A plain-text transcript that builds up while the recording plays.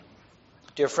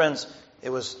Dear friends, it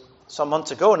was some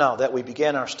months ago now that we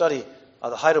began our study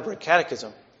of the Heidelberg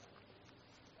Catechism.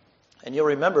 And you'll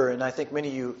remember, and I think many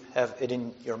of you have it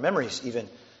in your memories even,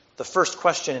 the first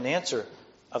question and answer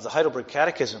of the Heidelberg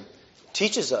Catechism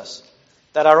teaches us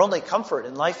that our only comfort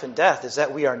in life and death is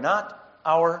that we are not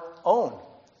our own.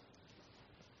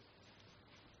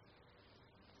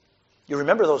 You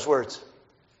remember those words?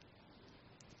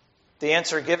 The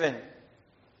answer given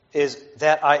is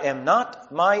that I am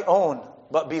not my own,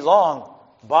 but belong,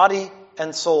 body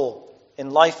and soul,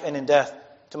 in life and in death,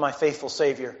 to my faithful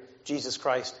Savior, Jesus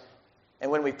Christ.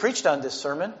 And when we preached on this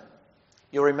sermon,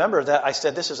 you'll remember that I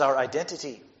said this is our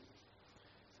identity.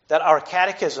 That our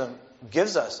catechism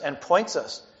gives us and points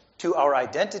us to our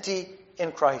identity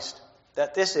in Christ.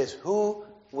 That this is who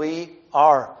we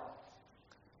are.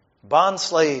 Bond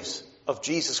slaves of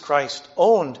Jesus Christ,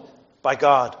 owned by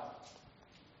God.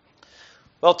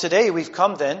 Well, today we've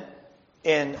come then,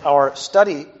 in our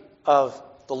study of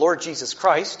the Lord Jesus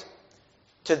Christ,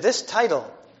 to this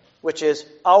title, which is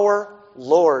Our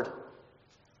Lord.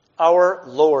 Our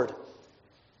Lord.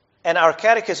 And our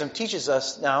catechism teaches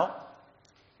us now,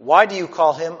 why do you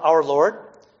call him our Lord?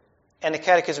 And the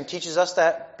catechism teaches us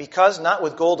that because not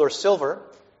with gold or silver,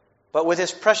 but with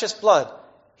his precious blood,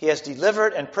 he has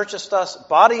delivered and purchased us,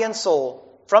 body and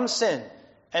soul, from sin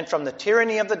and from the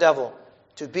tyranny of the devil,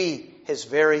 to be his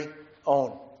very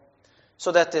own.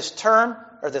 So that this term,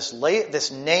 or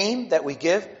this name that we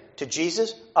give to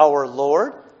Jesus, our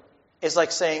Lord, is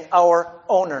like saying our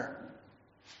owner,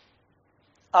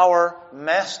 our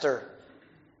master.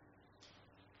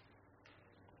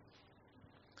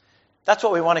 That's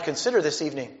what we want to consider this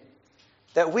evening.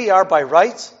 That we are by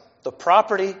rights the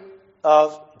property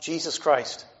of Jesus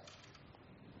Christ.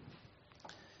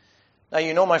 Now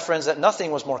you know, my friends, that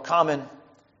nothing was more common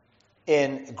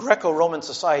in Greco-Roman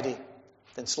society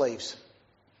than slaves.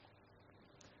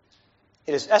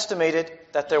 It is estimated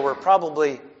that there were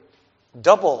probably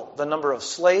double the number of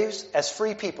slaves as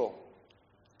free people.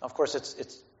 Of course,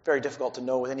 it's very difficult to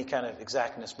know with any kind of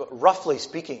exactness, but roughly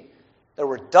speaking, there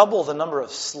were double the number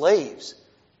of slaves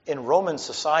in Roman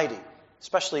society,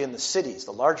 especially in the cities,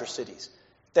 the larger cities,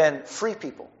 than free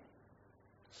people.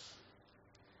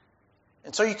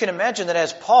 And so you can imagine that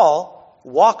as Paul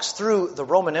walks through the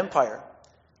Roman Empire,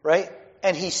 right,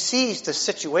 and he sees the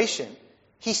situation,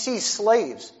 he sees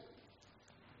slaves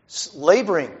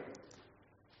laboring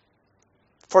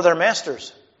for their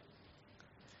masters.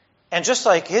 And just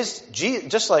like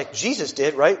Jesus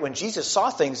did, right, when Jesus saw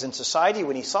things in society,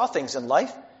 when he saw things in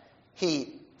life,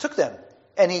 he took them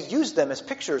and he used them as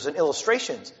pictures and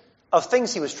illustrations of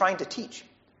things he was trying to teach.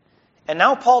 And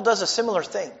now Paul does a similar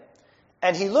thing.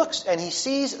 And he looks and he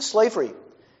sees slavery.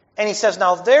 And he says,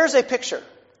 now there's a picture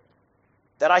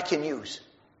that I can use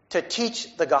to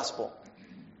teach the gospel.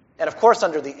 And of course,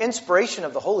 under the inspiration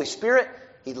of the Holy Spirit,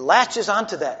 he latches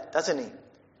onto that, doesn't he?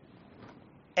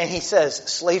 And he says,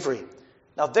 slavery.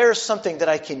 Now there's something that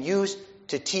I can use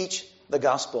to teach the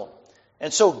gospel.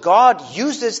 And so God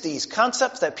uses these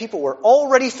concepts that people were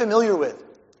already familiar with.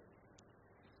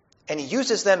 And he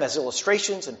uses them as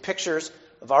illustrations and pictures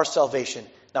of our salvation.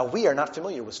 Now we are not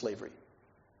familiar with slavery.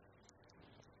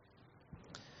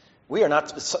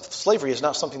 Slavery is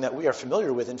not something that we are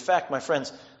familiar with. In fact, my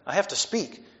friends, I have to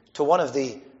speak to one of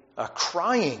the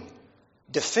crying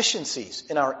deficiencies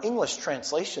in our English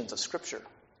translations of Scripture.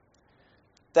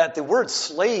 That the word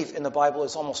slave in the Bible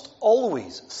is almost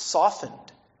always softened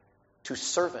to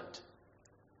servant.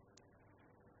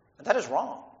 And that is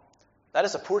wrong. That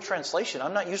is a poor translation.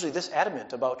 I'm not usually this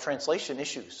adamant about translation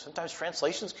issues. Sometimes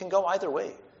translations can go either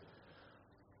way.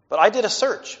 But I did a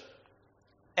search.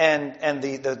 And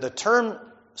the term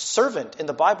servant in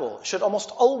the Bible should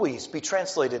almost always be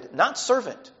translated, not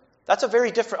servant. That's a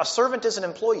very different, a servant is an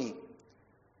employee.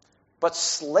 But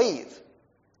slave.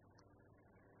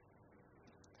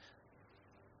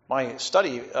 My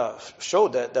study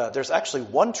showed that there's actually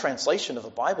one translation of the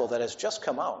Bible that has just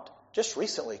come out, just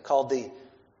recently, called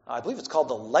I believe it's called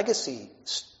the Legacy.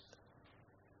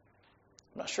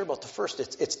 I'm not sure about the first.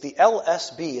 It's the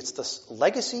LSB. It's the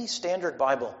Legacy Standard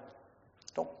Bible.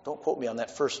 Don't quote me on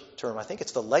that first term. I think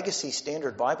it's the Legacy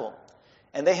Standard Bible.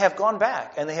 And they have gone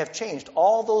back and they have changed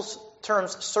all those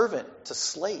terms servant to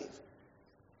slave.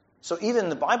 So even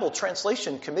the Bible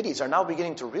translation committees are now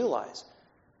beginning to realize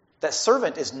that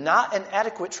servant is not an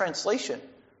adequate translation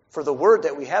for the word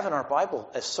that we have in our Bible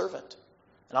as servant.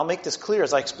 And I'll make this clear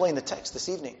as I explain the text this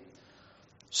evening.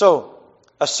 So,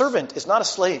 a servant is not a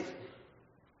slave.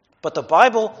 But the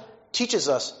Bible teaches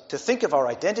us to think of our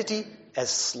identity as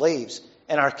slaves.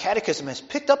 And our catechism has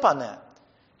picked up on that.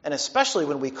 And especially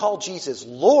when we call Jesus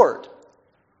Lord,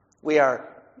 we are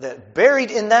that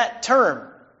buried in that term,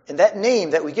 in that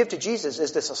name that we give to Jesus,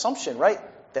 is this assumption, right?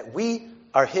 That we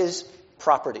are his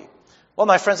property. Well,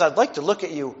 my friends, I'd like to look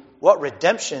at you what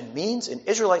redemption means in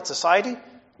Israelite society,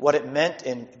 what it meant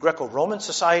in Greco-Roman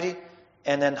society,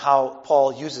 and then how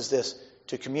Paul uses this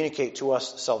to communicate to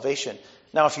us salvation.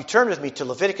 Now, if you turn with me to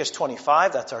Leviticus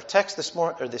 25, that's our text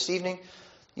this evening,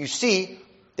 you see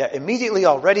that immediately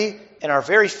already in our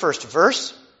very first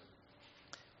verse,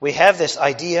 we have this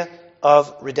idea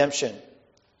of redemption.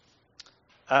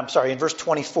 In verse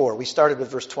 24. We started with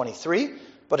verse 23,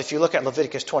 but if you look at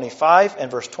Leviticus 25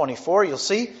 and verse 24, you'll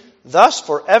see, thus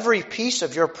for every piece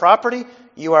of your property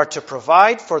you are to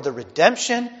provide for the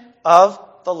redemption of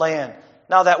the land.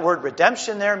 Now that word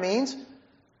redemption there means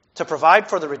to provide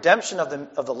for the redemption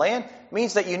of the land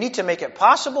means that you need to make it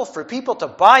possible for people to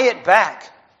buy it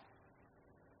back.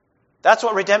 That's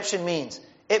what redemption means.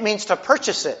 It means to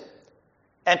purchase it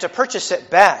and to purchase it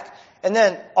back. And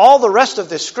then all the rest of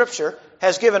this scripture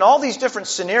has given all these different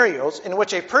scenarios in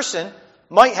which a person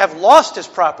might have lost his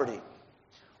property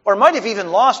or might have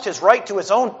even lost his right to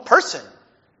his own person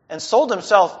and sold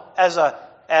himself as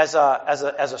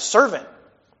a servant,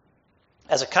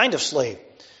 as a kind of slave.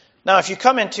 Now, if you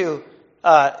come into,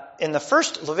 in the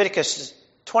first Leviticus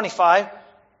 25,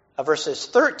 verses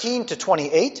 13 to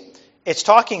 28, it's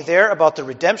talking there about the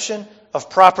redemption of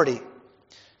property.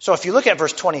 So if you look at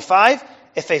verse 25,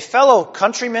 if a fellow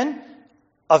countryman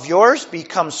of yours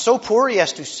becomes so poor he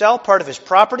has to sell part of his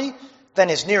property, then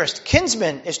his nearest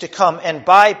kinsman is to come and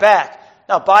buy back.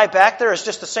 Now, buy back there is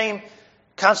just the same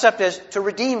concept as to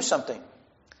redeem something.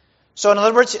 So in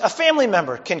other words, a family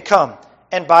member can come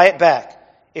and buy it back.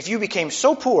 If you became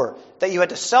so poor that you had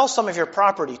to sell some of your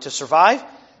property to survive,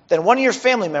 then one of your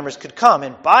family members could come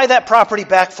and buy that property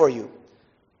back for you.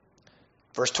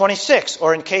 Verse 26,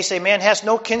 or in case a man has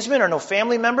no kinsmen or no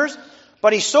family members,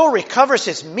 but he so recovers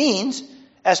his means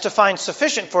as to find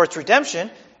sufficient for its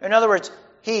redemption. In other words,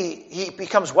 he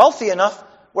becomes wealthy enough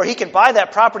where he can buy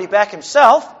that property back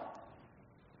himself.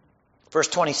 Verse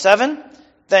 27,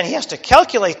 then he has to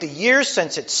calculate the years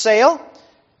since its sale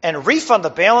and refund the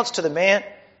balance to the man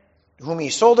whom he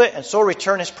sold it, and so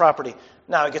return his property.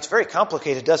 Now, it gets very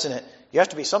complicated, doesn't it? You have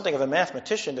to be something of a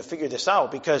mathematician to figure this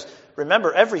out, because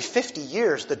remember, every 50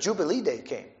 years, the Jubilee day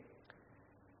came.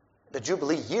 The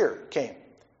Jubilee year came.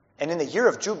 And in the year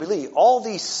of Jubilee, all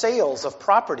these sales of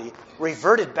property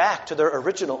reverted back to their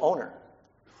original owner.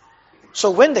 So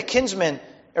when the kinsman,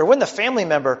 or when the family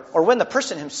member, or when the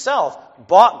person himself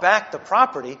bought back the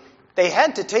property, they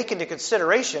had to take into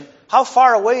consideration how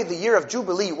far away the year of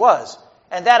Jubilee was.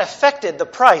 And that affected the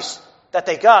price that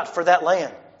they got for that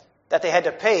land, that they had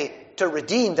to pay to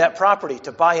redeem that property,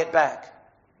 to buy it back.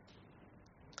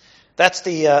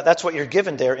 That's what you're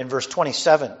given there in verse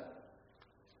 27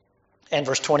 and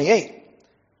verse 28.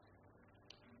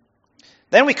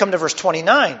 Then we come to verse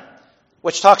 29,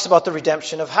 which talks about the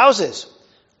redemption of houses.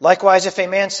 Likewise, if a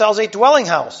man sells a dwelling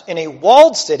house in a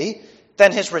walled city,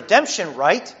 then his redemption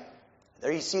right,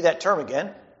 there you see that term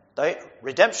again, the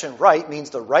redemption right means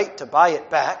the right to buy it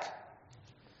back,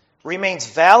 remains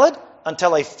valid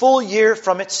until a full year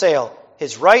from its sale.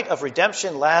 His right of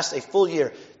redemption lasts a full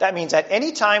year. That means at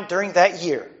any time during that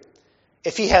year,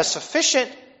 if he has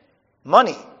sufficient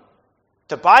money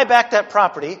to buy back that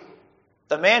property,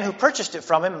 the man who purchased it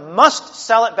from him must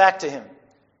sell it back to him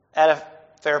at a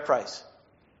fair price.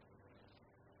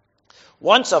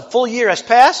 Once a full year has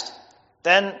passed,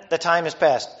 then the time has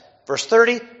passed. Verse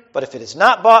 30, but if it is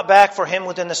not bought back for him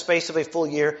within the space of a full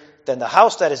year, then the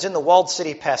house that is in the walled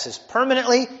city passes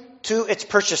permanently to its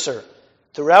purchaser.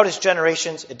 Throughout his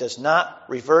generations, it does not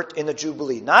revert in the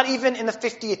Jubilee. Not even in the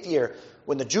 50th year,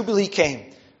 when the Jubilee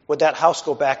came, would that house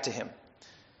go back to him.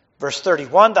 Verse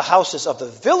 31, the houses of the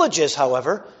villages,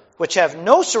 however, which have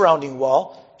no surrounding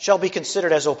wall, shall be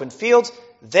considered as open fields.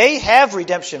 They have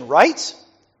redemption rights,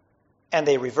 and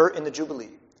they revert in the Jubilee.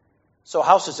 So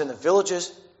houses in the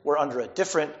villages were under a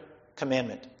different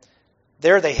commandment.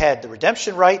 There they had the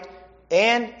redemption right,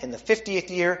 and in the 50th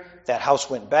year, that house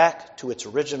went back to its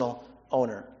original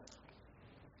owner.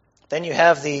 Then you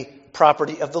have the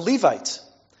property of the Levites,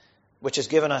 which is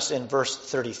given us in verse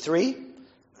 33.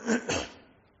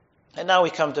 And now we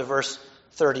come to verse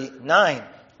 39,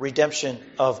 redemption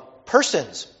of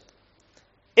persons.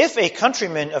 If a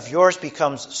countryman of yours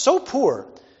becomes so poor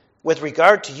with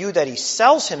regard to you that he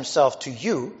sells himself to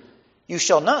you, you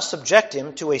shall not subject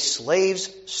him to a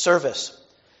slave's service.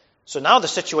 So now the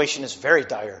situation is very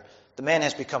dire. The man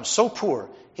has become so poor,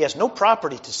 he has no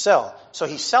property to sell, so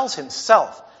he sells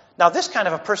himself. Now this kind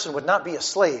of a person would not be a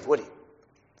slave, would he?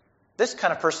 This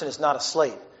kind of person is not a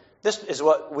slave. This is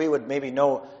what we would maybe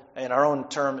know in our own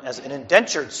term, as an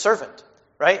indentured servant,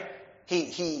 right?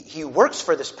 He works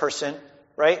for this person,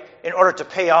 right, in order to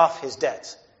pay off his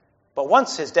debts. But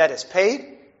once his debt is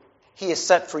paid, he is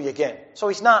set free again. So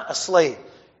he's not a slave.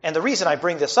 And the reason I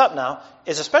bring this up now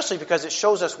is especially because it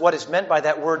shows us what is meant by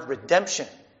that word redemption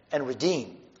and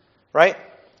redeem, right?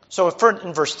 So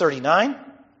in verse 39,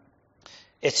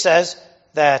 it says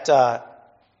that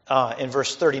in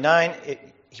verse 39,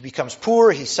 he becomes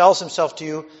poor, he sells himself to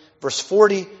you. Verse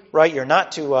 40, right, you're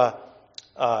not to,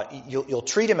 you'll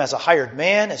treat him as a hired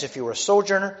man, as if he were a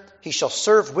sojourner. He shall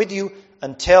serve with you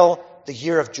until the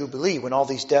year of Jubilee, when all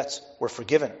these debts were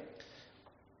forgiven.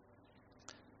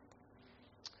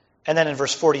 And then in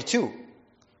verse 42,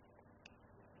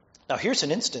 now here's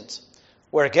an instance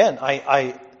where again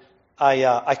I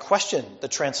question the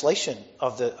translation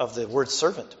of the word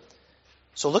servant.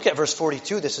 So look at verse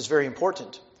 42. This is very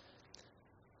important.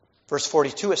 Verse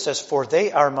 42, it says, "For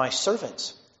they are my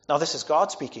servants." Now this is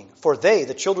God speaking. "For they,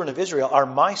 the children of Israel, are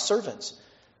my servants,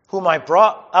 whom I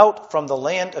brought out from the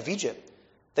land of Egypt.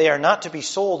 They are not to be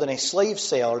sold in a slave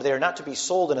sale, or they are not to be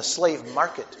sold in a slave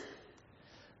market."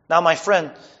 Now, my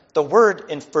friend, the word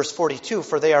in verse 42,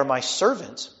 "for they are my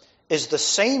servants," is the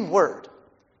same word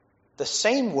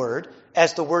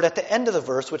as the word at the end of the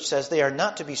verse, which says they are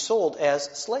not to be sold as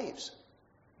slaves.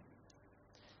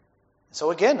 So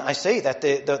again, I say that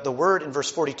the word in verse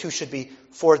 42 should be,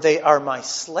 "For they are my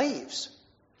slaves,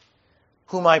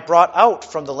 whom I brought out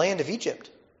from the land of Egypt.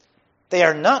 They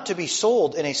are not to be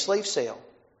sold in a slave sale."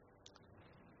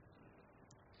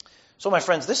 So, my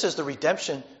friends, this is the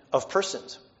redemption of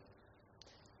persons.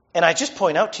 And I just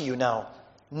point out to you now,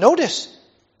 notice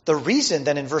the reason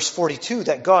then in verse 42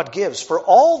 that God gives for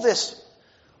all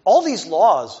these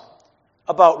laws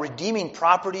about redeeming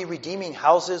property, redeeming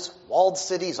houses, walled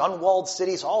cities, unwalled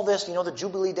cities, all this, the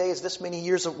Jubilee day is this many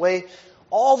years away,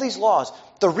 all these laws.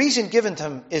 The reason given to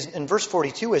them is in verse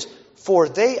 42 is, "For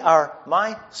they are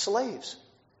my slaves."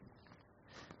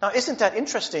 Now, isn't that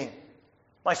interesting,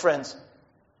 my friends,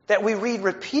 that we read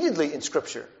repeatedly in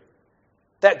Scripture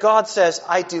that God says,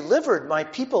 "I delivered my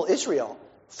people Israel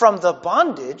from the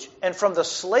bondage and from the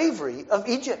slavery of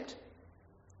Egypt."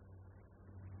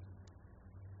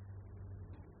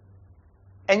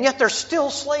 And yet they're still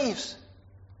slaves.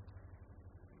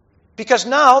 Because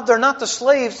now they're not the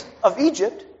slaves of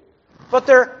Egypt, but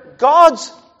they're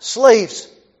God's slaves.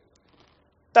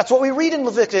 That's what we read in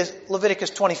Leviticus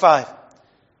 25.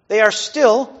 They are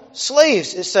still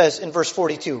slaves, it says in verse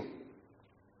 42.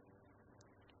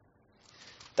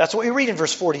 That's what we read in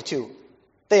verse 42.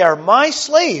 "They are my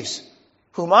slaves,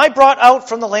 whom I brought out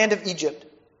from the land of Egypt."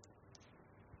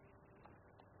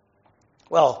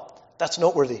 Well, that's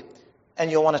noteworthy. And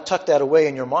you'll want to tuck that away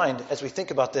in your mind as we think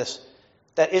about this,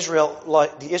 that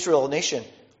the Israel nation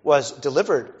was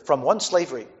delivered from one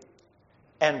slavery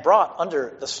and brought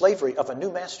under the slavery of a new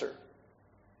master.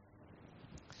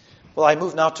 Well, I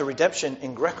move now to redemption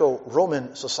in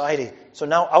Greco-Roman society. So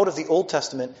now out of the Old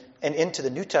Testament and into the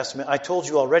New Testament, I told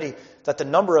you already that the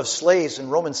number of slaves in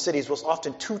Roman cities was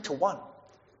often 2-to-1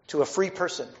 to a free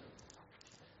person.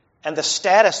 And the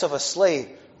status of a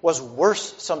slave was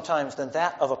worse sometimes than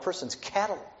that of a person's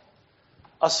cattle.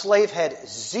 A slave had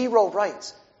zero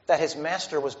rights that his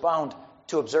master was bound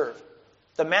to observe.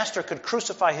 The master could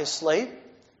crucify his slave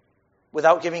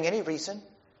without giving any reason.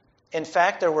 In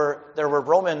fact, there were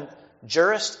Roman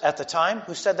jurists at the time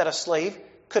who said that a slave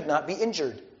could not be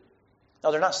injured. Now,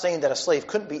 they're not saying that a slave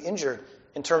couldn't be injured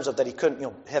in terms of that he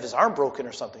couldn't, have his arm broken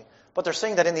or something. But they're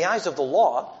saying that in the eyes of the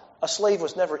law, a slave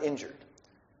was never injured.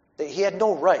 That he had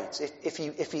no rights. If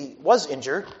he was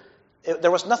injured,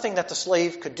 there was nothing that the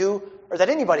slave could do or that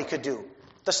anybody could do.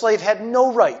 The slave had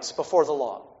no rights before the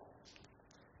law.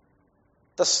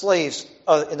 The slaves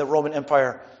in the Roman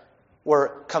Empire were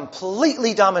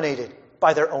completely dominated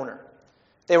by their owner.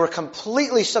 They were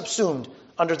completely subsumed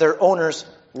under their owner's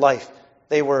life.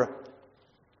 Their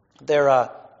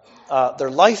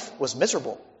life was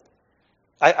miserable.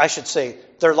 I should say,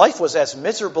 their life was as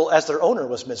miserable as their owner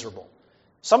was miserable.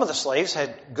 Some of the slaves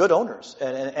had good owners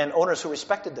and owners who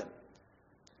respected them.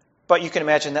 But you can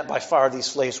imagine that by far these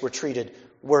slaves were treated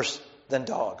worse than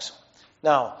dogs.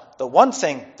 Now, the one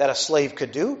thing that a slave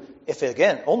could do,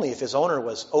 only if his owner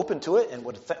was open to it and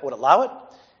would allow it,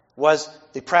 was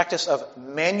the practice of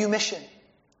manumission.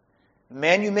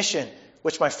 Manumission,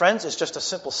 which, my friends, is just a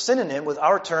simple synonym with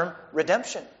our term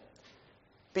redemption.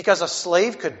 Because a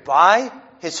slave could buy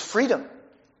his freedom.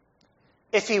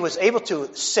 If he was able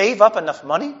to save up enough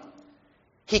money,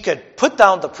 he could put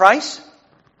down the price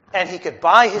and he could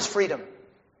buy his freedom.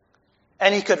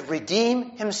 And he could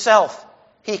redeem himself.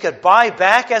 He could buy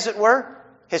back, as it were,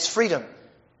 his freedom.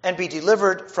 and be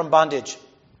delivered from bondage.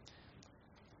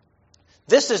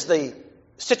 This is the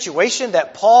situation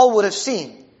that Paul would have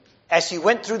seen as he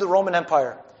went through the Roman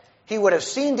Empire. He would have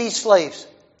seen these slaves.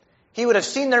 He would have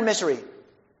seen their misery.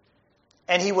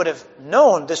 And he would have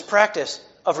known this practice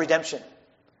of redemption.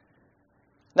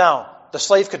 Now, the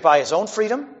slave could buy his own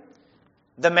freedom.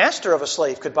 The master of a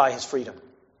slave could buy his freedom.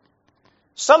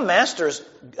 Some masters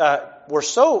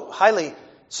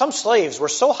some slaves were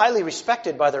so highly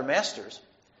respected by their masters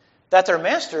that their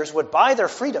masters would buy their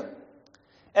freedom.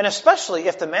 And especially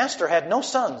if the master had no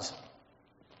sons.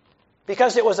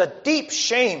 Because it was a deep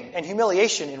shame and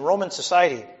humiliation in Roman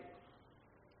society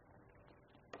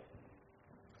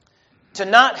to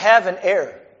not have an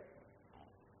heir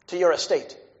to your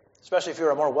estate, especially if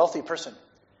you're a more wealthy person.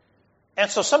 And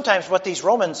so sometimes what these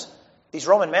Roman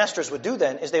masters would do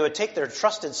then is they would take their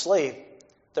trusted slave,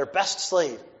 their best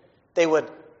slave, they would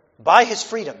buy his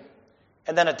freedom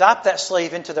and then adopt that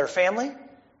slave into their family,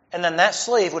 and then that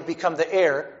slave would become the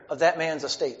heir of that man's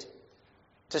estate.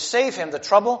 To save him the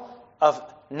trouble of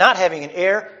not having an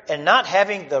heir and not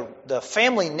having the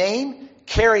family name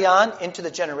carry on into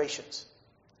the generations.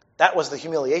 That was the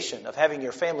humiliation of having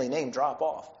your family name drop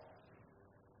off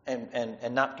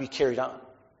and not be carried on.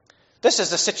 This is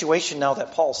the situation now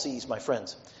that Paul sees, my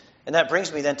friends. And that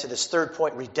brings me then to this third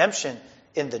point, redemption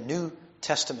in the New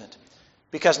Testament.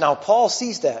 Because now Paul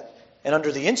sees that, and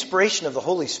under the inspiration of the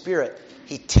Holy Spirit,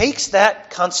 he takes that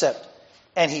concept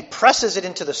and he presses it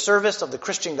into the service of the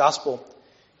Christian gospel.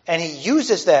 And he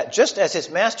uses that just as his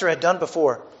master had done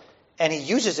before. And he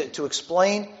uses it to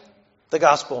explain the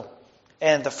gospel.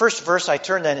 And the first verse I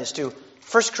turn then is to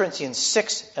 1 Corinthians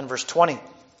 6 and verse 20.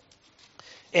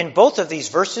 In both of these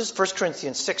verses, 1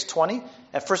 Corinthians 6:20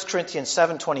 and 1 Corinthians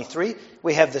 7:23,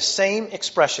 we have the same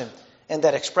expression. And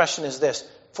that expression is this: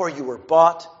 for you were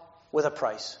bought with a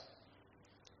price.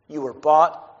 You were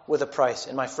bought with a price.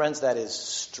 And my friends, that is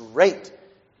straight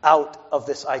out of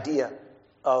this idea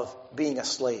of being a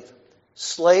slave.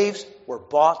 Slaves were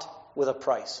bought with a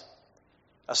price.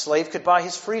 A slave could buy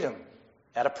his freedom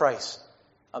at a price.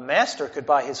 A master could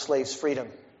buy his slave's freedom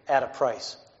at a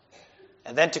price.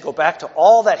 And then to go back to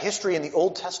all that history in the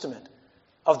Old Testament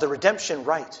of the redemption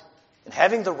right, and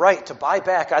having the right to buy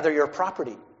back either your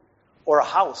property or a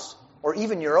house or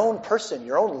even your own person,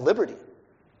 your own liberty.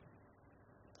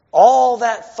 All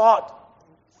that thought,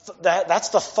 that's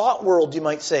the thought world, you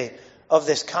might say, of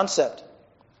this concept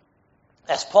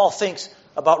as Paul thinks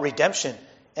about redemption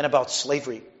and about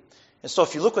slavery. And so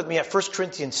if you look with me at 1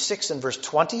 Corinthians 6 and verse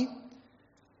 20,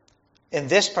 in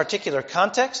this particular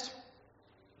context,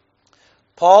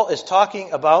 Paul is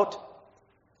talking about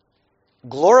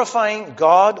glorifying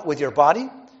God with your body,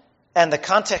 and the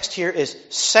context here is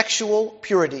sexual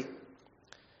purity.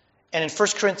 And in 1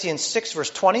 Corinthians 6 verse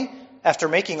 20, after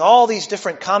making all these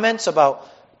different comments about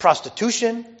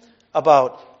prostitution,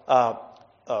 about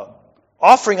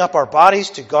offering up our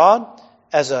bodies to God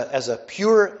as a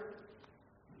pure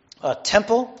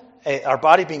temple, our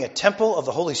body being a temple of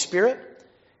the Holy Spirit,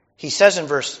 he says in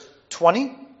verse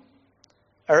 20,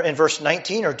 or in verse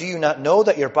 19, or do you not know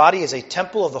that your body is a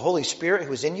temple of the Holy Spirit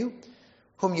who is in you,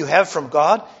 whom you have from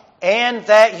God, and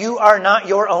that you are not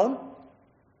your own?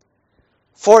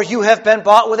 For you have been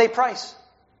bought with a price.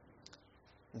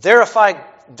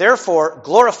 Therefore,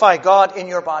 glorify God in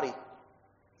your body.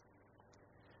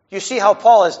 You see how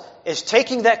Paul is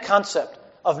taking that concept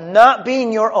of not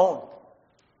being your own.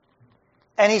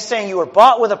 And he's saying you were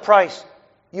bought with a price.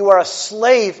 You are a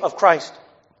slave of Christ.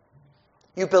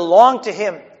 You belong to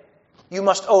Him. You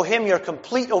must owe Him your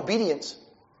complete obedience.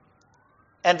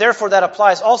 And therefore that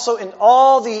applies also in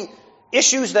all the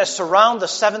issues that surround the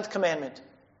seventh commandment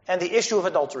and the issue of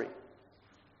adultery.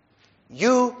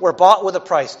 You were bought with a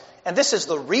price. And this is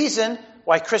the reason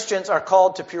why Christians are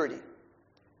called to purity.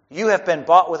 You have been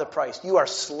bought with a price. You are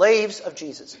slaves of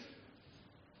Jesus.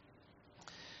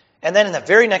 And then in the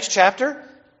very next chapter,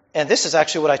 and this is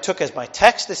actually what I took as my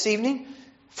text this evening,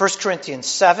 1 Corinthians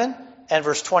 7 and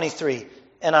verse 23.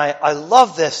 And I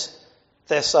love this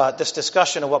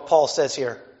discussion of what Paul says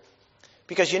here.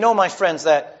 Because you know, my friends,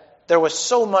 that there was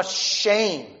so much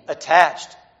shame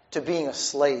attached to being a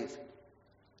slave.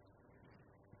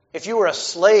 If you were a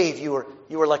slave, you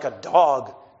were like a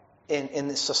dog in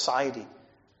this society.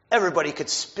 Everybody could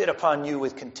spit upon you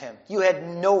with contempt. You had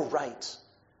no rights.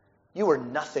 You were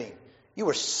nothing. You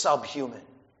were subhuman.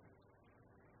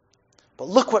 But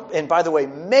look what, and by the way,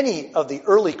 many of the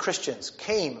early Christians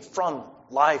came from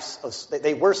lives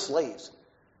they were slaves.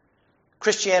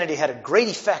 Christianity had a great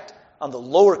effect on the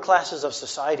lower classes of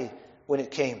society when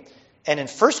it came. And in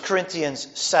 1 Corinthians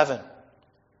 7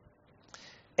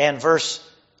 and verse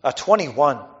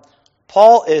 21,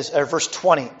 verse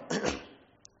 20.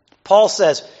 Paul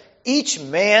says, each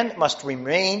man must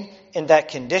remain in that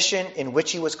condition in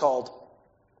which he was called.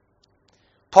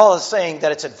 Paul is saying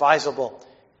that it's advisable,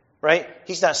 right?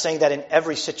 He's not saying that in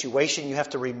every situation you have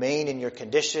to remain in your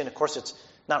condition. Of course, it's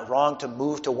not wrong to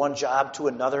move to one job to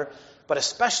another, but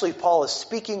especially Paul is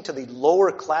speaking to the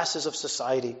lower classes of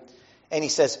society. And he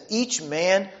says, each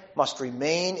man must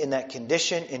remain in that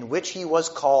condition in which he was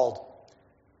called.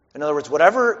 In other words,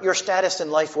 whatever your status in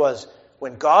life was,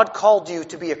 when God called you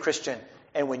to be a Christian,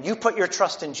 and when you put your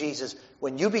trust in Jesus,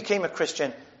 when you became a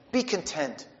Christian, be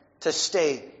content to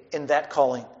stay in that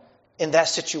calling, in that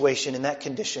situation, in that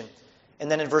condition.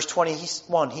 And then in verse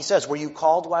 21, he says, were you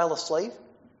called while a slave?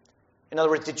 In other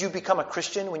words, did you become a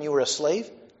Christian when you were a slave?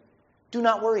 Do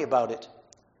not worry about it.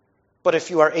 But if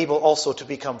you are able also to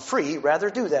become free, rather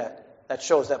do that. That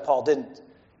shows that Paul didn't.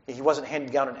 He wasn't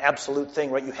handing down an absolute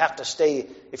thing, right? You have to stay.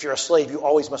 If you're a slave, you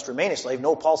always must remain a slave.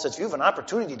 No, Paul says, if you have an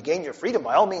opportunity to gain your freedom,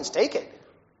 by all means, take it.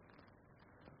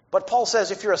 But Paul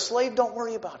says, if you're a slave, don't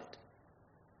worry about it.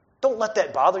 Don't let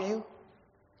that bother you.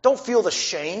 Don't feel the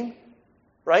shame,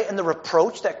 right, and the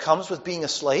reproach that comes with being a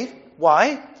slave.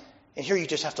 Why? And here you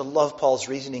just have to love Paul's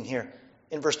reasoning here.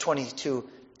 In verse 22,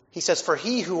 he says, for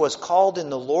he who was called in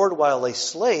the Lord while a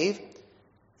slave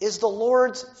is the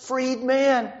Lord's freed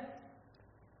man.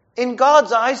 In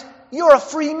God's eyes, you're a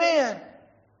free man.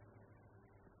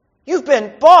 You've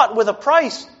been bought with a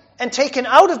price and taken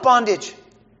out of bondage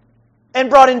and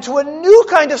brought into a new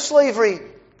kind of slavery.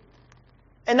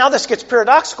 And now this gets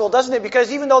paradoxical, doesn't it?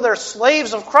 Because even though they're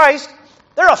slaves of Christ,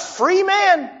 they're a free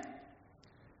man.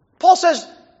 Paul says,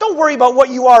 don't worry about what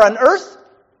you are on earth.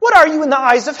 What are you in the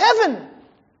eyes of heaven?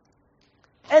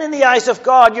 And in the eyes of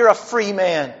God, you're a free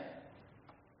man.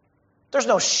 There's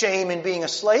no shame in being a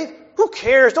slave. Who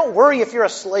cares? Don't worry if you're a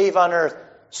slave on earth.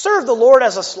 Serve the Lord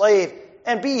as a slave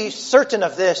and be certain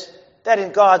of this, that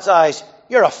in God's eyes,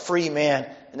 you're a free man.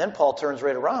 And then Paul turns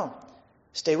right around.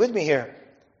 Stay with me here.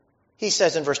 He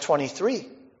says in verse 23,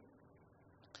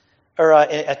 or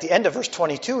at the end of verse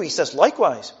 22, he says,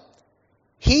 likewise,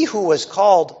 he who was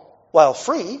called while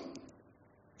free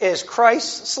is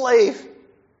Christ's slave.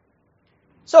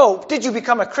 So, did you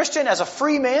become a Christian as a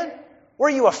free man? Were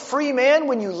you a free man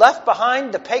when you left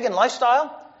behind the pagan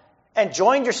lifestyle and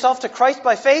joined yourself to Christ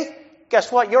by faith?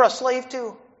 Guess what? You're a slave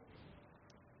too.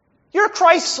 You're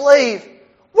Christ's slave.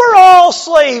 We're all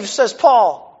slaves, says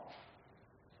Paul.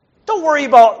 Don't worry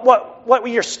about what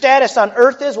your status on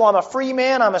earth is. Well, I'm a free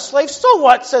man, I'm a slave. So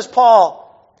what, says Paul?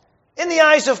 In the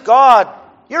eyes of God,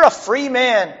 you're a free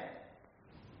man.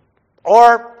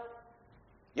 Or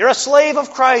you're a slave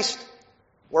of Christ.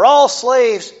 We're all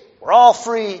slaves. We're all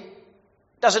free.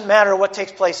 Doesn't matter what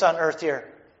takes place on earth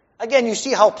here. Again, you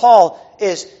see how Paul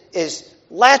is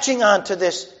latching on to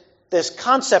this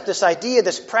concept, this idea,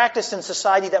 this practice in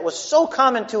society that was so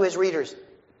common to his readers.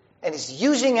 And he's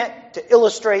using it to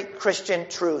illustrate Christian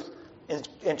truth.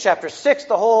 In chapter 6,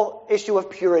 the whole issue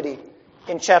of purity.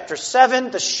 In chapter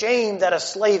 7, the shame that a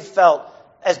slave felt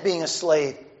as being a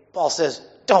slave. Paul says,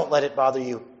 don't let it bother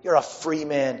you. You're a free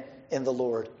man in the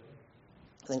Lord.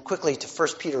 And then quickly to 1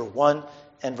 Peter 1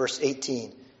 and verse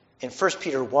 18. In 1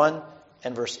 Peter 1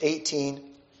 and verse 18,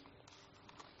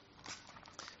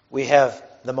 we have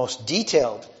the most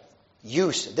detailed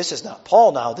use. This is not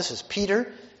Paul now, this is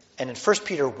Peter. And in 1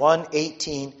 Peter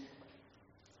 1:18,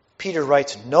 Peter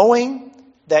writes, knowing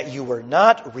that you were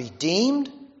not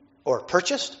redeemed or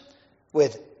purchased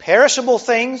with perishable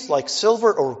things like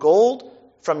silver or gold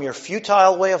from your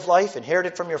futile way of life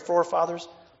inherited from your forefathers,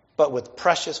 but with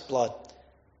precious blood,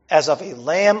 as of a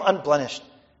lamb unblemished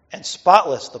and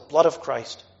spotless, the blood of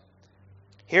Christ.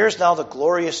 Here's now the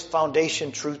glorious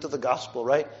foundation truth of the gospel,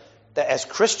 right? That as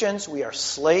Christians, we are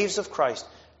slaves of Christ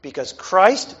because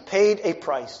Christ paid a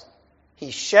price.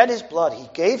 He shed his blood. He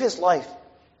gave his life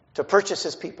to purchase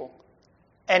his people.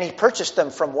 And he purchased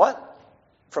them from what?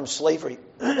 From slavery.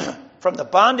 From the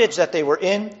bondage that they were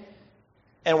in.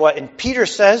 And Peter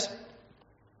says,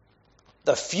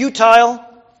 the futile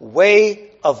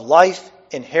way of life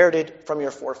inherited from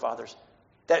your forefathers.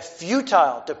 That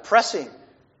futile, depressing,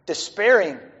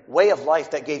 despairing way of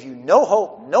life that gave you no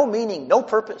hope, no meaning, no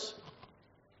purpose.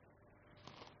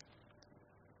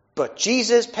 But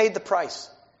Jesus paid the price.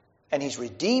 And he's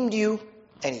redeemed you,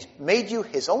 and he's made you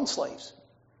his own slaves.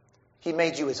 He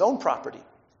made you his own property.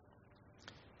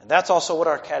 And that's also what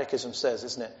our catechism says,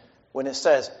 isn't it? When it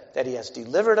says that he has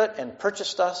delivered it and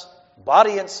purchased us,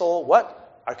 body and soul,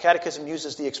 what? Our catechism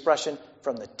uses the expression,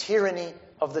 from the tyranny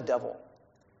of the devil.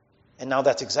 And now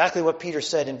that's exactly what Peter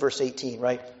said in verse 18,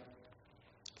 right?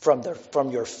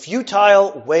 From your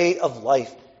futile way of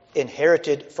life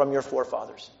inherited from your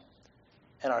forefathers.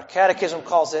 And our catechism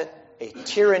calls it a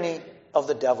tyranny of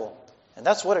the devil. And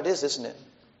that's what it is, isn't it?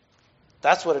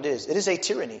 That's what it is. It is a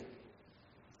tyranny,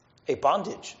 a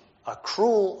bondage, a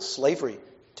cruel slavery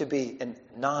to be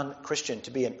a non-Christian,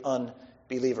 to be an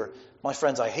unbeliever. My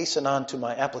friends, I hasten on to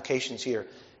my applications here.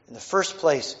 In the first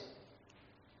place,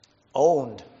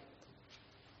 owned.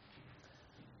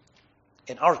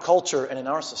 In our culture and in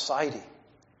our society,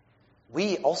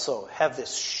 we also have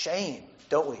this shame,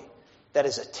 don't we, that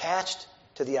is attached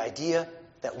to the idea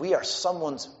that we are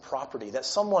someone's property, that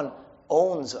someone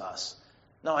owns us.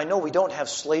 Now, I know we don't have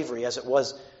slavery as it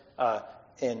was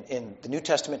in the New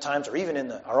Testament times, or even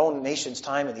in our own nation's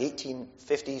time in the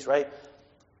 1850s, right?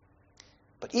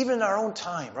 But even in our own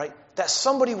time, right, that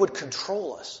somebody would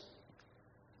control us,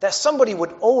 that somebody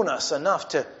would own us enough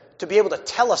to be able to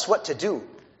tell us what to do.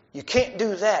 You can't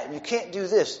do that. You can't do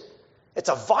this. It's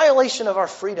a violation of our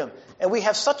freedom. And we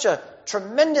have such a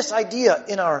tremendous idea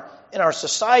in our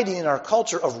society, in our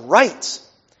culture of rights.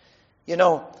 You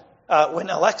know, when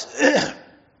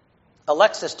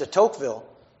Alexis de Tocqueville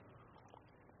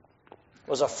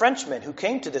was a Frenchman who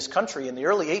came to this country in the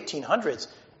early 1800s,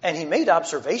 and he made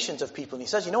observations of people. And he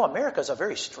says, you know, America is a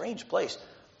very strange place.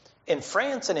 In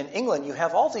France and in England, you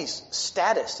have all these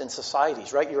status in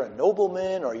societies, right? You're a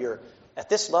nobleman, or you're at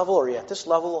this level, or you're at this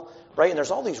level, right? And there's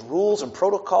all these rules and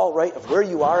protocol, right, of where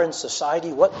you are in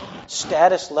society, what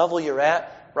status level you're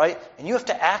at, right? And you have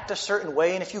to act a certain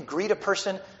way. And if you greet a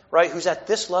person, right, who's at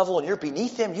this level and you're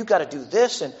beneath him, you got to do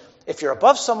this. And if you're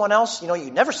above someone else, you know,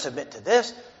 you never submit to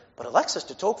this. But Alexis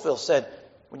de Tocqueville said,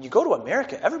 when you go to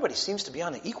America, everybody seems to be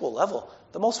on an equal level.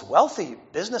 The most wealthy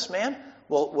businessman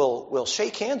will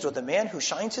shake hands with the man who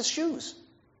shines his shoes.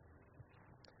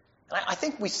 And I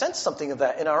think we sense something of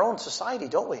that in our own society,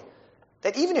 don't we?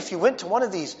 That even if you went to one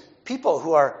of these people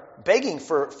who are begging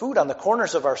for food on the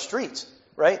corners of our streets,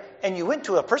 right, and you went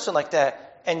to a person like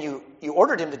that and you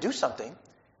ordered him to do something,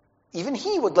 even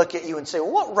he would look at you and say,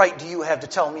 well, what right do you have to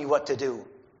tell me what to do?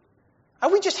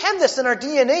 And we just have this in our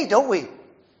DNA, don't we?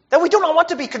 That we do not want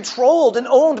to be controlled and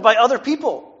owned by other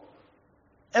people.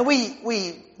 And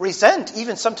we resent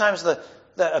even sometimes the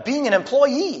being an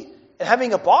employee and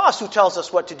having a boss who tells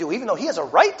us what to do, even though he has a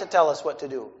right to tell us what to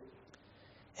do.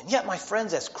 And yet, my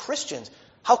friends, as Christians,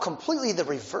 how completely the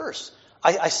reverse.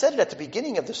 I said it at the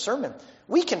beginning of the sermon.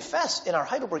 We confess in our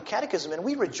Heidelberg Catechism, and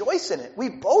we rejoice in it. We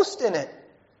boast in it,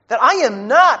 that I am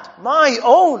not my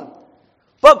own,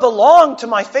 but belong to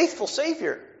my faithful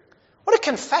Savior. What a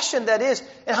confession that is,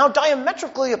 and how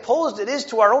diametrically opposed it is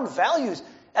to our own values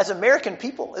as American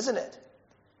people, isn't it?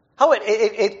 How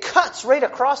it cuts right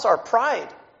across our pride.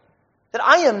 That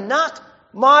I am not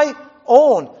my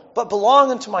own, but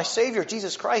belong unto my Savior,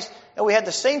 Jesus Christ. And we had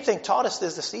the same thing taught us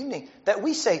this evening, that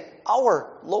we say, our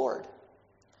Lord.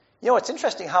 You know, it's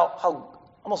interesting how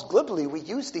almost glibly we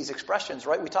use these expressions,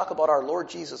 right? We talk about our Lord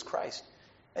Jesus Christ.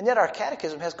 And yet our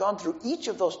catechism has gone through each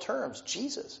of those terms,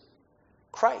 Jesus,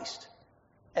 Christ,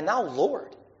 and now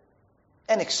Lord,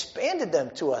 and expanded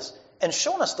them to us and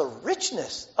shown us the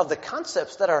richness of the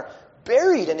concepts that are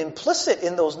buried and implicit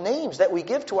in those names that we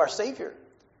give to our Savior.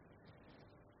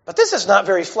 But this is not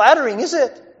very flattering, is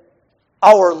it?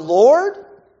 Our Lord,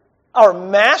 our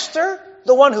Master,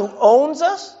 the one who owns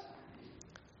us?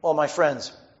 Well, my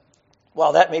friends,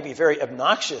 while that may be very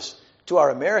obnoxious to our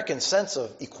American sense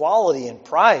of equality and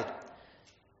pride,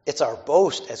 it's our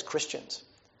boast as Christians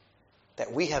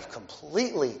that we have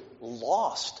completely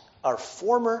lost our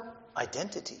former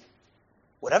identity,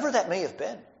 whatever that may have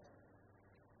been.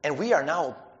 And we are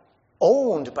now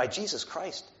owned by Jesus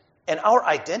Christ. And our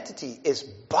identity is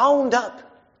bound up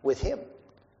with Him.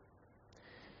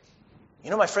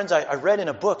 You know, my friends, I read in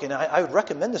a book, and I would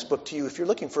recommend this book to you if you're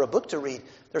looking for a book to read.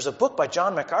 There's a book by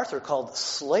John MacArthur called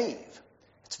Slave.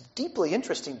 It's a deeply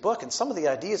interesting book, and some of the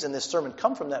ideas in this sermon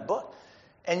come from that book.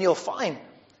 And you'll find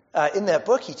in that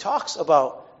book he talks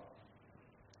about,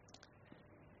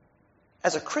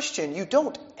 as a Christian, you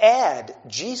don't add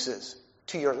Jesus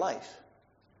to your life.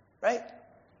 Right?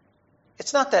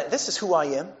 It's not that this is who I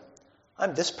am.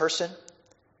 I'm this person,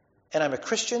 and I'm a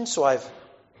Christian, so I've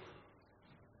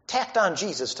tacked on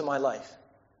Jesus to my life.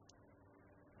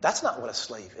 That's not what a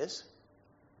slave is.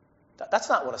 That's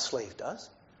not what a slave does.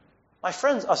 My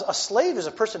friends, a slave is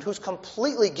a person who's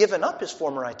completely given up his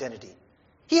former identity.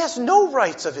 He has no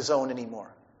rights of his own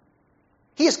anymore.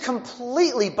 He is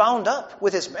completely bound up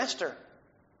with his master,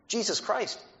 Jesus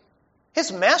Christ.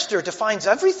 His master defines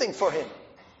everything for him.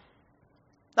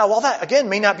 Now, while that, again,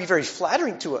 may not be very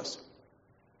flattering to us,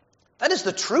 that is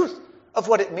the truth of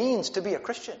what it means to be a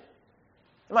Christian.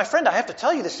 And my friend, I have to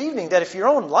tell you this evening that if your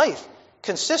own life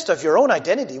consists of your own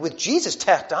identity with Jesus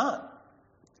tacked on,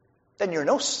 then you're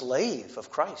no slave of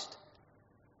Christ.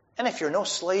 And if you're no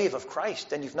slave of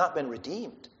Christ, then you've not been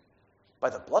redeemed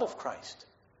by the blood of Christ.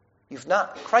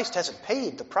 Christ hasn't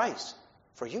paid the price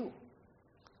for you.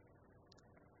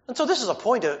 And so this is a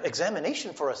point of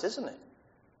examination for us, isn't it?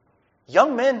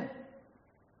 Young men,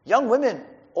 young women,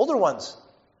 older ones.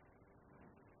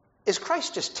 Is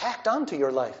Christ just tacked onto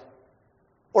your life?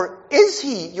 Or is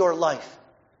he your life?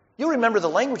 You remember the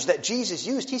language that Jesus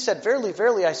used. He said, "Verily,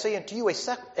 verily, I say unto you,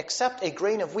 except a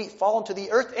grain of wheat fall into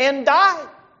the earth and die,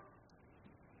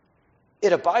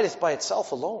 it abideth by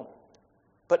itself alone.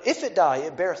 But if it die,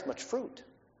 it beareth much fruit."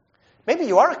 Maybe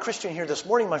you are a Christian here this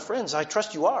morning, my friends. I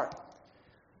trust you are.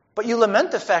 But you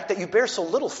lament the fact that you bear so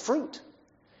little fruit.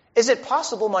 Is it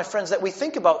possible, my friends, that we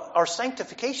think about our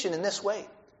sanctification in this way?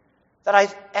 That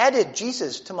I've added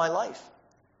Jesus to my life.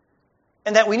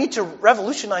 And that we need to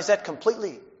revolutionize that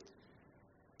completely.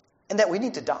 And that we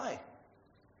need to die.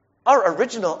 Our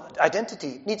original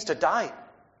identity needs to die.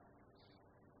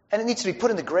 And it needs to be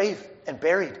put in the grave and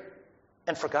buried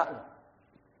and forgotten.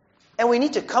 And we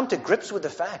need to come to grips with the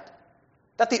fact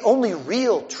that the only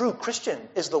real, true Christian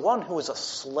is the one who is a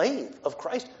slave of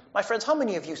Christ. My friends, how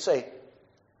many of you say,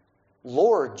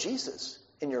 "Lord Jesus,"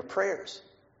 in your prayers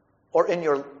or in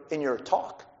your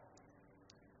talk?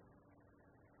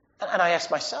 And I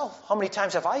ask myself, how many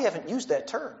times have I haven't used that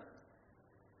term?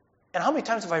 And how many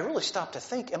times have I really stopped to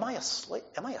think, am I a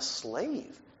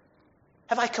slave?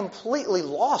 Have I completely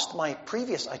lost my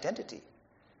previous identity?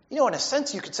 You know, in a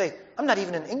sense, you could say, I'm not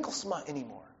even an Engelsma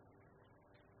anymore.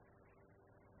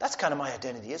 That's kind of my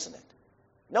identity, isn't it?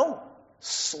 No,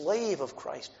 slave of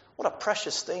Christ. What a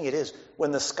precious thing it is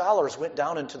when the scholars went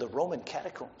down into the Roman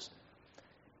catacombs.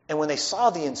 And when they saw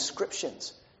the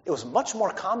inscriptions, it was much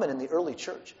more common in the early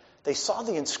church. They saw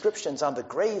the inscriptions on the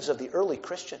graves of the early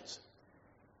Christians.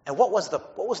 And what was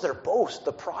their boast,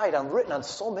 the pride written on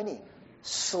so many?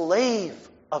 Slave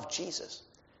of Jesus.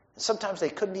 And sometimes they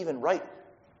couldn't even write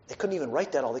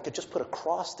that all. They could just put a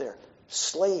cross there.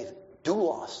 Slave,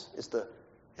 doulos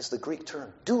is the Greek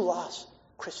term. Doulos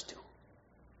Christou.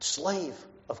 Slave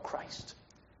of Christ.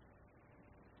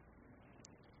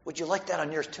 Would you like that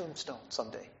on your tombstone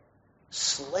someday?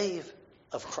 Slave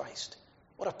of Christ.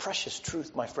 What a precious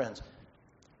truth, my friends.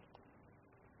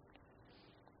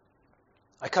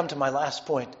 I come to my last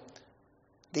point.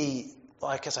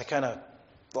 I guess I kind of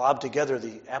lobbed together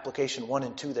the application 1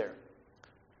 and 2 there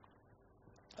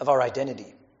of our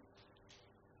identity.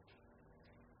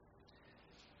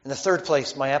 In the third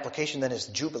place, my application then is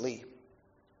Jubilee.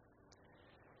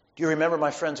 Do you remember,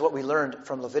 my friends, what we learned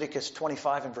from Leviticus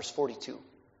 25 and verse 42?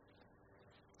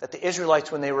 That the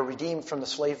Israelites, when they were redeemed from the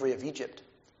slavery of Egypt,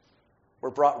 were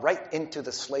brought right into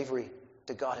the slavery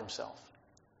to God himself.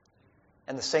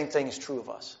 And the same thing is true of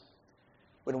us.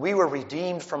 When we were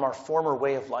redeemed from our former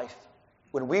way of life,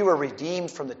 when we were redeemed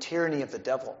from the tyranny of the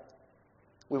devil,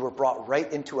 we were brought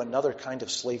right into another kind of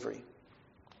slavery.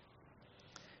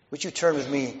 Would you turn with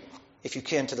me, if you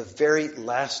can, to the very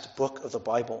last book of the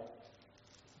Bible?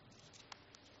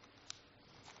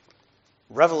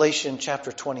 Revelation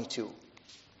chapter 22.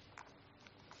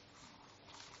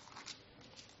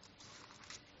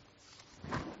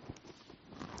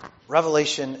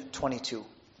 Revelation 22.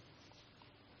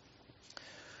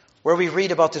 Where we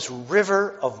read about this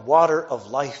river of water of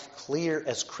life, clear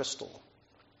as crystal.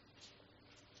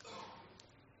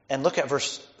 And look at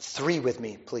verse 3 with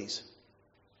me, please.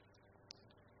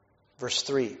 Verse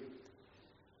 3.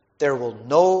 There will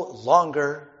no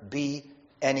longer be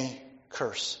any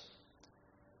curse.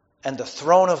 And the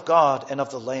throne of God and of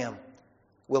the Lamb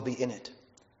will be in it.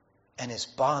 And his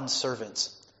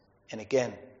bondservants. And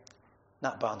again,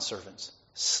 not bondservants,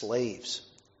 slaves.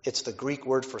 It's the Greek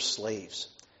word for slaves.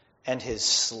 And his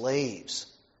slaves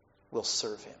will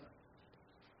serve him.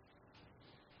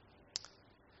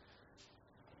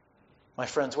 My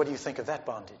friends, what do you think of that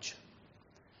bondage?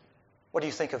 What do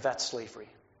you think of that slavery?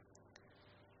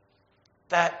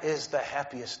 That is the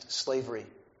happiest slavery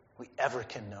we ever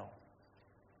can know.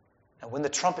 And when the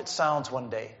trumpet sounds one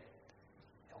day,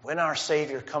 and when our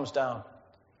Savior comes down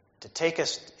to take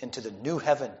us into the new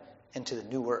heaven, into the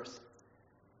new earth,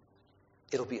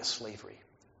 it'll be a slavery.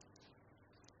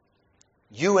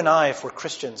 You and I, if we're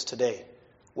Christians today,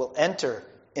 will enter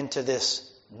into this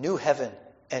new heaven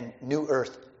and new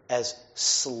earth as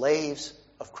slaves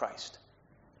of Christ.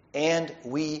 And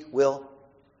we will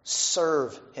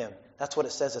serve him. That's what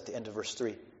it says at the end of verse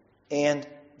 3. And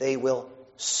they will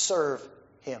serve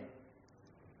him.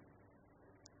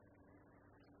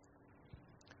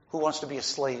 Who wants to be a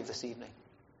slave this evening?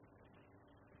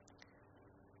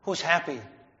 Who's happy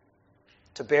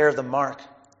to bear the mark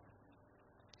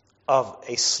of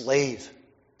a slave?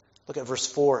 Look at verse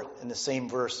 4 in the same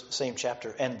verse, same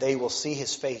chapter. And they will see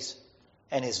his face,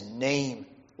 and his name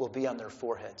will be on their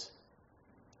foreheads.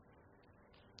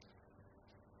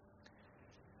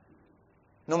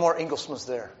 No more Inglesmans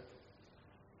there.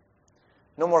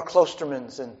 No more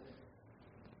Klostermans and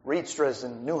Riedstras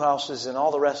and Newhouses and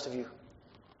all the rest of you.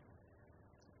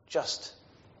 Just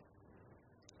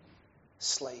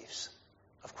slaves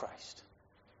of Christ.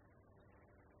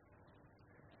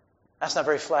 That's not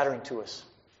very flattering to us.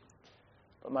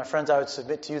 But my friends, I would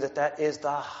submit to you that that is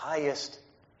the highest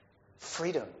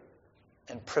freedom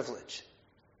and privilege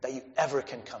that you ever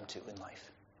can come to in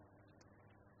life.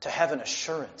 To have an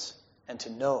assurance and to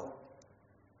know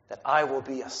that I will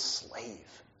be a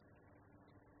slave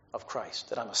of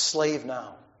Christ. That I'm a slave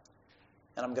now.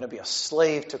 And I'm going to be a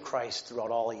slave to Christ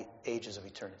throughout all ages of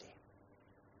eternity.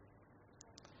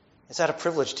 Is that a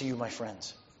privilege to you, my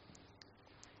friends?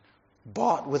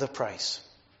 Bought with a price.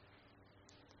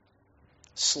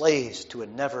 Slaves to a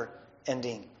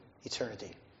never-ending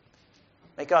eternity.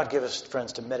 May God give us,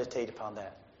 friends, to meditate upon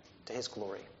that to his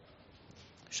glory.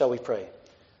 Shall we pray?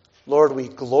 Lord, we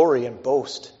glory and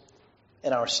boast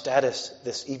in our status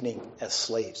this evening as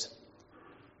slaves,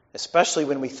 especially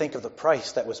when we think of the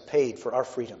price that was paid for our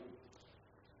freedom.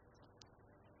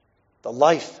 The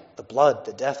life, the blood,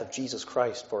 the death of Jesus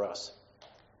Christ for us,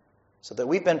 so that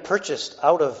we've been purchased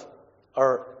out of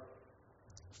our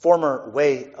former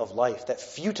way of life, that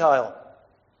futile,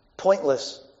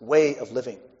 pointless way of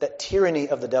living, that tyranny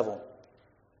of the devil,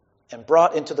 and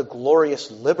brought into the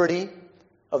glorious liberty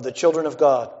of the children of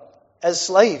God as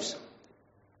slaves.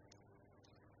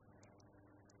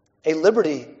 A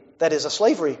liberty that is a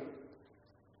slavery.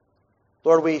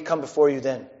 Lord, we come before you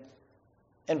then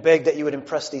and beg that you would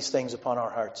impress these things upon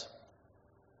our hearts.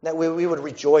 That we would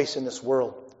rejoice in this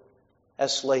world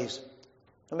as slaves.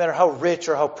 No matter how rich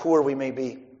or how poor we may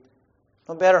be.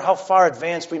 No matter how far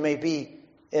advanced we may be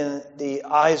in the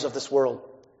eyes of this world.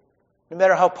 No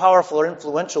matter how powerful or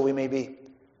influential we may be.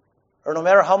 Or no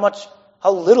matter how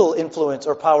little influence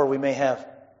or power we may have.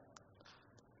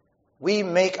 We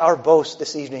make our boast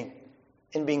this evening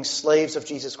in being slaves of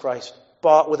Jesus Christ,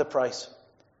 bought with a price.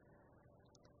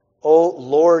 O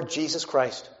Lord Jesus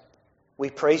Christ, we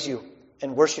praise you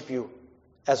and worship you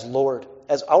as Lord,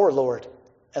 as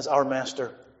our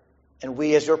Master, and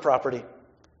we as your property.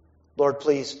 Lord,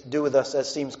 please do with us as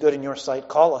seems good in your sight.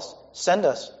 Call us, send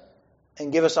us,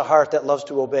 and give us a heart that loves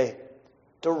to obey,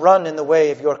 to run in the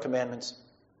way of your commandments.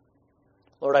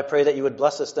 Lord, I pray that you would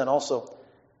bless us then also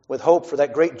with hope for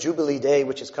that great Jubilee day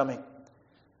which is coming,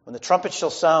 when the trumpet shall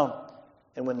sound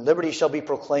and when liberty shall be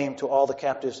proclaimed to all the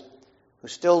captives who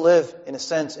still live, in a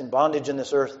sense, in bondage in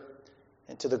this earth,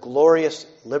 and to the glorious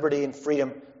liberty and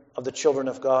freedom of the children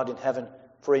of God in heaven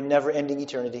for a never-ending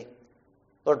eternity.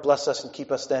 Lord, bless us and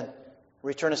keep us then.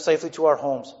 Return us safely to our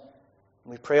homes.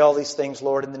 We pray all these things,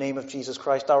 Lord, in the name of Jesus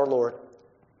Christ our Lord.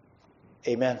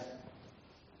 Amen.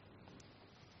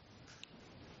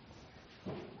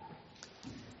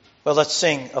 Well, let's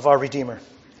sing of our Redeemer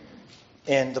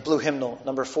in the blue hymnal,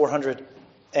 number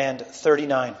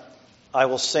 439. I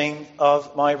will sing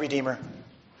of my Redeemer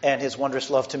and his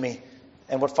wondrous love to me.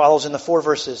 And what follows in the 4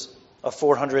 verses of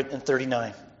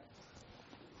 439.